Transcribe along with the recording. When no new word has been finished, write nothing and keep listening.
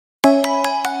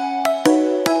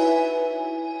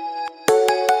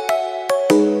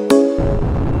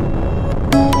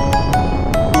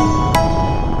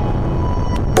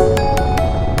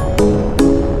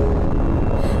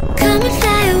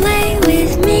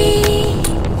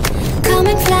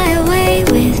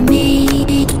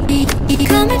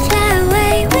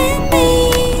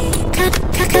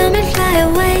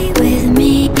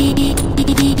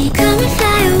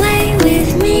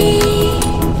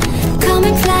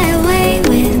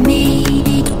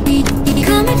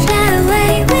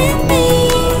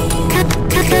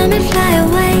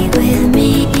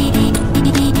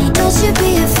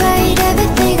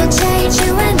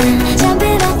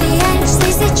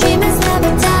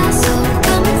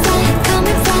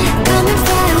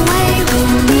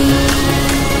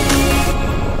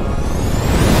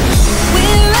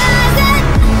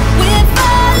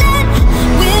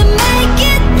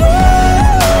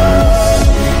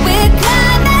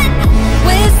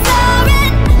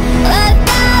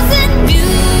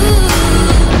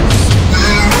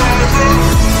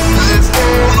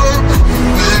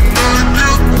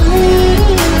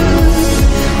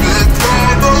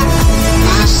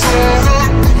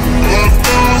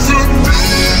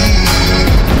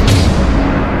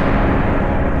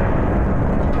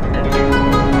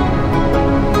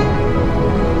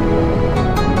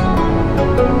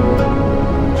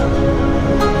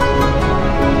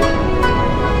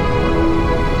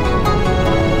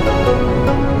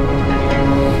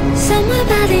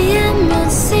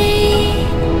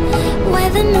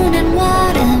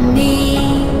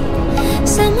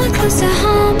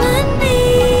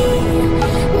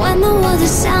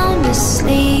sound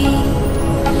asleep.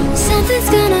 Something's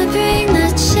gonna bring the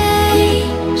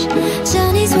change.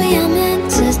 Journeys we are meant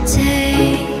to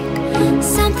take.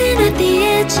 Something at the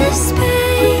edge of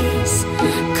space,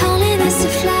 calling us to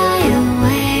fly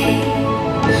away.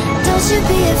 Don't you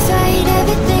be afraid,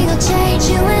 everything will change.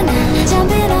 You and I,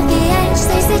 jumping off the edge.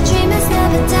 They say dreamers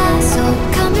never die, so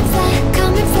come and fly,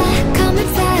 come and fly, come and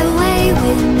fly away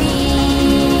with me.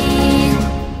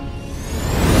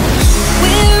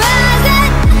 We're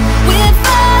rising, we're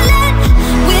falling,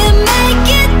 we're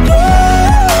making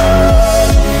through.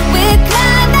 We're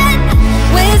climbing,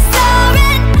 we're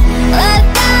soaring,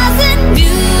 1,000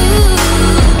 views.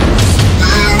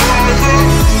 We're rising,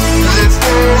 we're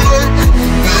falling,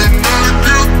 we're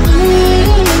making through.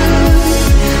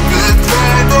 We're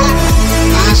climbing,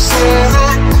 we're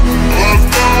soaring,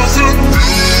 1,000 views.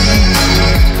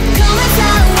 Come and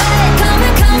fly away,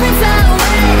 come and fly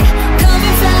away, come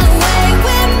and fly away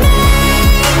with me.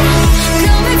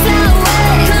 Come and fly away,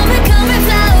 come and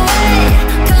fly away,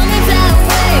 come and fly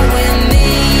away with me.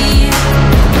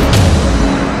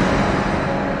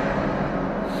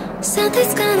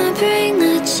 Something's gonna bring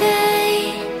the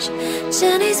change.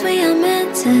 Journeys we are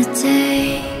meant to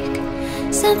take.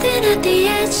 Something at the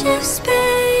edge of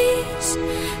space,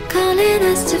 calling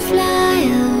us to fly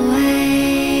away.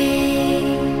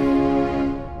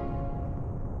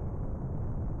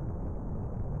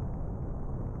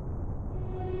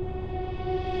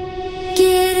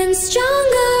 Getting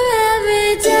stronger.